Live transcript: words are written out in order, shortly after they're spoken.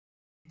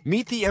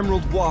Meet the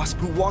Emerald Wasp,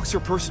 who walks her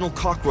personal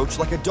cockroach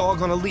like a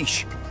dog on a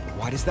leash.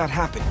 Why does that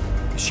happen?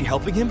 Is she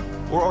helping him,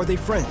 or are they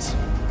friends?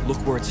 Look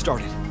where it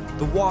started.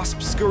 The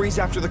Wasp scurries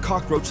after the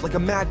cockroach like a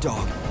mad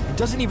dog, and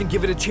doesn't even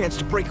give it a chance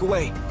to break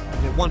away,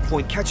 and at one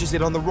point catches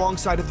it on the wrong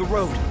side of the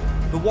road.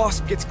 The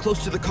Wasp gets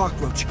close to the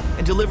cockroach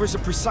and delivers a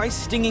precise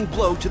stinging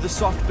blow to the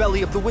soft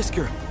belly of the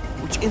whisker,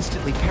 which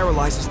instantly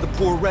paralyzes the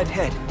poor red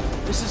head.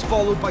 This is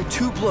followed by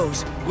 2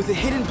 blows with a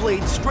hidden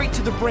blade straight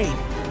to the brain,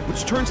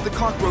 which turns the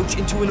cockroach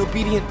into an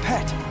obedient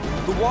pet.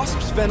 The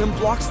Wasp's venom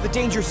blocks the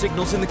danger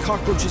signals in the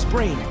cockroach's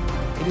brain.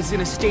 It is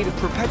in a state of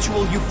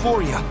perpetual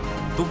euphoria.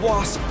 The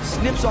Wasp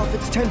snips off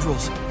its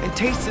tendrils and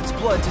tastes its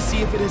blood to see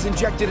if it has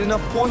injected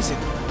enough poison.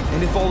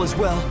 And if all is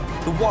well,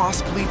 the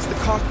Wasp leads the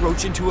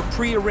cockroach into a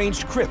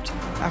pre-arranged crypt,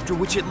 after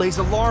which it lays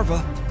a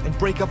larva and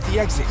breaks up the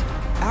exit.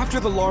 After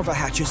the larva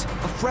hatches,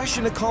 a fresh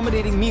and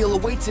accommodating meal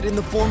awaits it in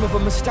the form of a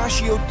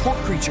mustachioed pork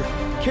creature,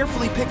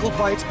 carefully pickled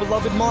by its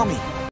beloved mommy.